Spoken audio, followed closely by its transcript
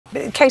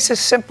The case is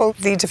simple.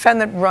 The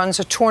defendant runs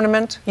a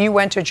tournament. You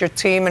entered your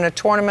team in a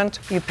tournament.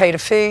 You paid a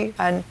fee,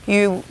 and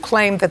you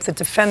claimed that the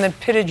defendant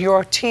pitted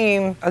your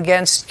team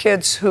against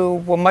kids who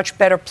were much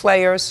better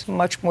players,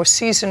 much more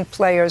seasoned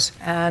players,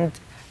 and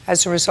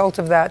as a result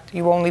of that,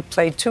 you only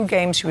played 2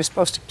 games. You were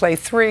supposed to play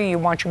 3. You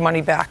want your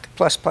money back,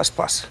 plus, plus,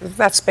 plus.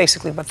 That's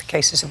basically what the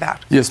case is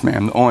about. Yes,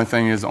 ma'am. The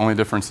only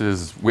difference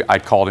is I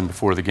called him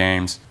before the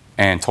games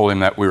and told him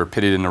that we were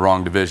pitted in the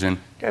wrong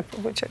division.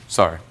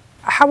 Sorry.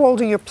 How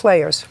old are your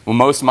players? Well,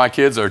 most of my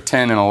kids are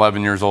 10 and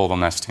 11 years old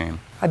on this team.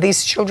 Are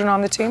these children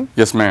on the team?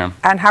 Yes, ma'am.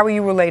 And how are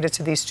you related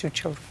to these 2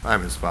 children?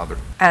 I'm his father.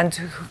 And?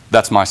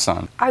 That's my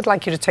son. I'd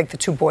like you to take the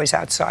 2 boys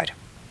outside.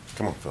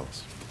 Come on,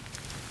 Phyllis.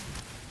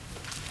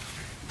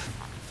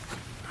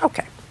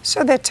 Okay,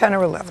 so they're 10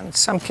 or 11.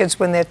 Some kids,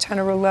 when they're 10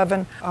 or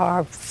 11,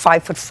 are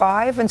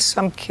 5'5", and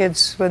some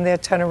kids, when they're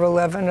 10 or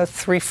 11, are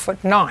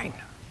 3'9".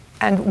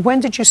 And when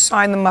did you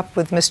sign them up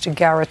with Mr.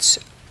 Garrett's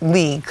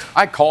league?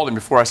 I called him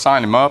before I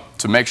signed him up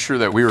to make sure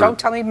that we were... Don't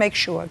tell me make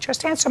sure.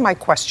 Just answer my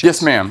questions.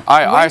 Yes, ma'am.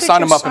 I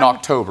signed him up in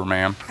October,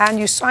 ma'am. And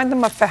you signed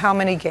them up for how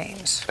many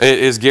games? It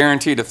is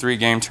guaranteed a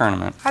 3-game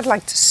tournament. I'd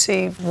like to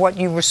see what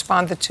you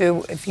responded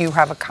to if you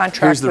have a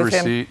contract Here's the with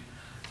him. receipt.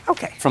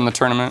 Okay. From the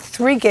tournament.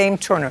 3-game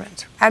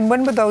tournament. And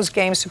when were those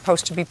games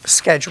supposed to be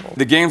scheduled?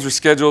 The games were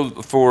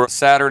scheduled for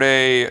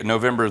Saturday,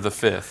 November the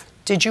 5th.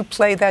 Did you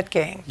play that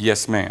game?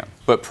 Yes, ma'am.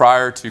 But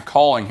prior to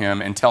calling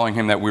him and telling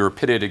him that we were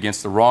pitted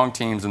against the wrong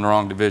teams in the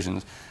wrong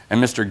divisions,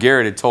 and Mr.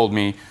 Garrett had told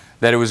me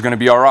that it was going to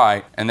be all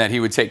right and that he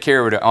would take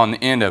care of it on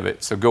the end of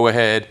it. So go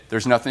ahead.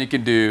 There's nothing he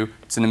can do.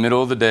 It's in the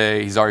middle of the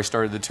day. He's already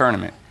started the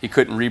tournament. He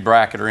couldn't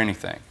re-bracket or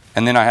anything.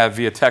 And then I have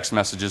via text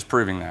messages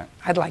proving that.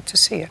 I'd like to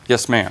see it.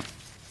 Yes, ma'am.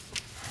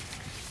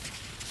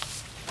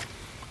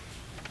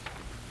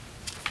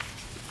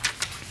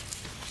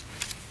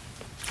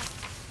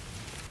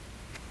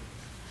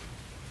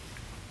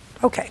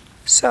 Okay,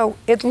 so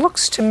it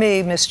looks to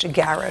me, Mr.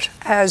 Garrett,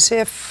 as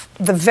if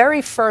the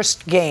very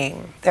first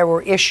game there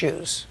were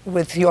issues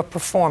with your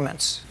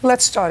performance.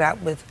 Let's start out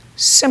with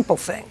simple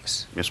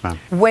things. Yes, ma'am.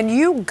 When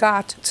you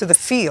got to the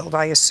field,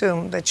 I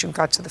assume that you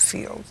got to the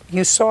field,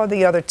 you saw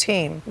the other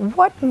team.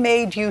 What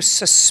made you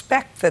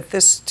suspect that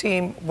this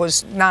team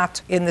was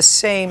not in the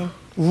same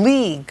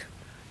league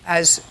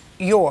as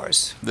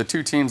yours? The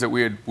 2 teams that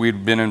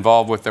we'd been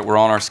involved with that were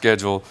on our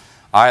schedule,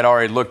 I had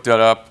already looked it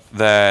up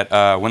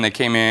that when they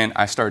came in,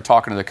 I started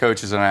talking to the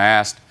coaches and I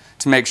asked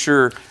to make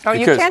sure. No,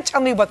 you can't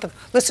tell me what the,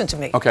 listen to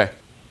me. Okay.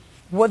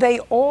 Were they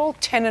all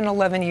 10 and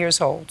 11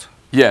 years old?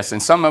 Yes,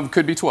 and some of them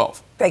could be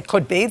 12. They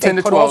could be. 10 They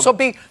to could 12, also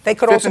be. They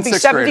could also be 5th and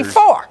 6th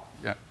 74. graders.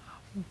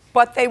 Yeah.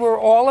 But they were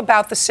all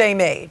about the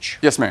same age.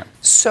 Yes, ma'am.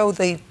 So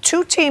the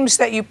 2 teams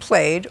that you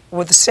played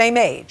were the same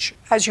age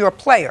as your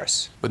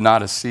players. But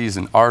not as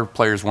seasoned. Our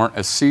players weren't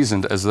as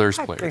seasoned as theirs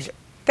players.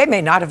 They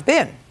may not have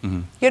been.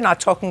 Mm-hmm. You're not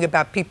talking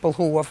about people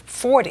who were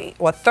 40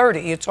 or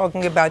 30. You're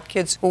talking about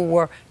kids who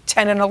were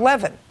 10 and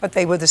 11, but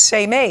they were the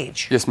same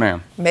age. Yes,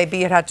 ma'am.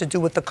 Maybe it had to do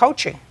with the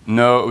coaching.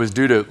 No, it was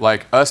due to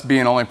like us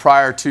being only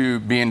prior to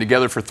being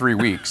together for 3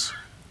 weeks.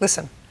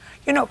 Listen,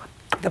 you know,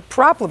 the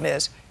problem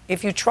is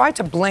if you try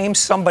to blame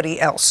somebody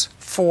else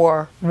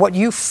for what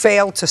you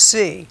failed to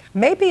see,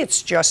 maybe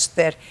it's just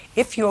that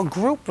if your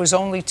group was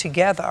only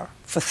together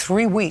for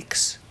 3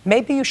 weeks,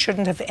 maybe you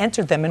shouldn't have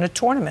entered them in a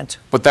tournament.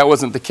 But that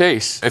wasn't the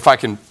case. If I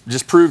can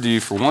just prove to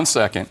you for 1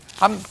 second,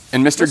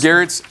 in Mr.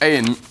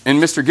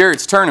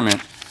 Garrett's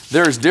tournament,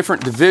 there's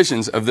different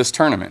divisions of this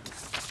tournament.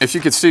 If you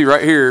could see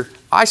right here,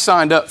 I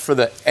signed up for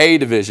the A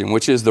division,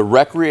 which is the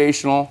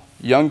recreational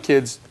young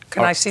kids.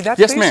 Can I see that,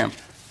 Yes, please? ma'am.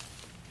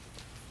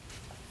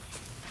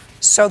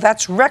 So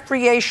that's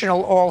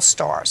recreational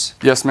all-stars.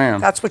 Yes, ma'am.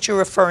 That's what you're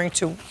referring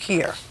to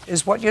here,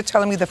 is what you're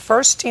telling me the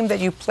first team that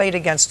you played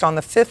against on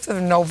the 5th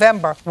of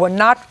November were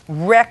not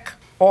rec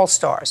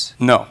all-stars.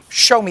 No.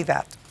 Show me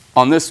that.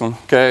 On this one,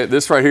 okay,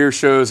 this right here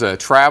shows a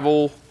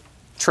travel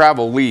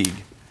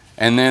league,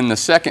 and then the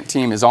second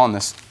team is on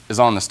this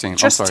team.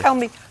 Just I'm sorry. tell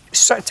me,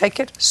 take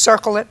it,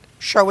 circle it,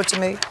 show it to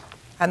me,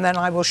 and then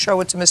I will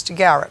show it to Mr.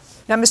 Garrett.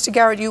 Now, Mr.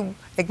 Garrett, you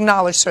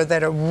acknowledge, sir,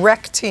 that a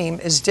rec team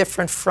is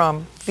different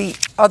from the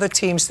other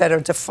teams that are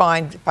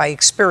defined by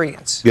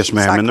experience. Yes,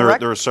 ma'am, and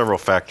correct? there are several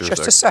factors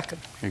Just there. a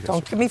second.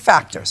 Don't give me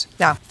factors.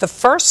 Now, the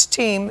first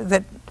team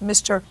that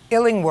Mr.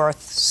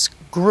 Illingworth's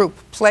group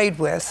played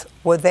with,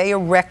 were they a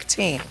rec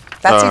team?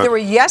 That's either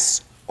a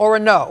yes or a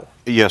no.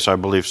 Yes, I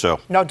believe so.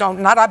 No,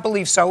 not I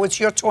believe so.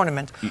 It's your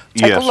tournament.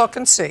 Take a look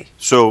and see.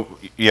 So,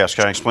 yes,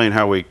 can I explain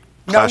how we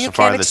No, classify you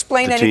can't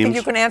explain the anything. teams?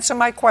 You can answer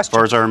my question. As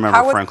far as I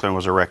remember, Franklin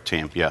was a rec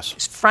team, yes.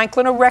 Is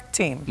Franklin a rec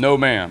team? No,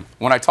 ma'am.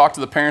 When I talked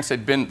to the parents,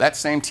 that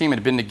same team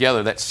had been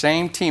together. That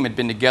same team had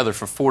been together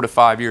for 4 to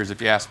 5 years,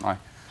 if you ask my...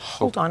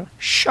 Hold on.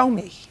 Show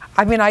me.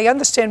 I mean, I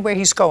understand where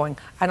he's going,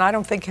 and I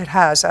don't think it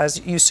has,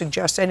 as you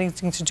suggest,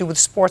 anything to do with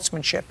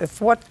sportsmanship.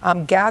 If what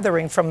I'm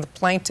gathering from the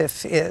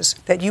plaintiff is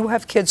that you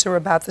have kids who are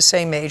about the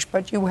same age,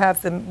 but you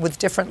have them with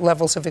different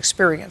levels of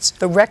experience,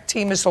 the rec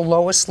team is the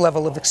lowest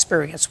level of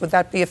experience. Would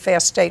that be a fair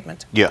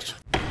statement? Yes.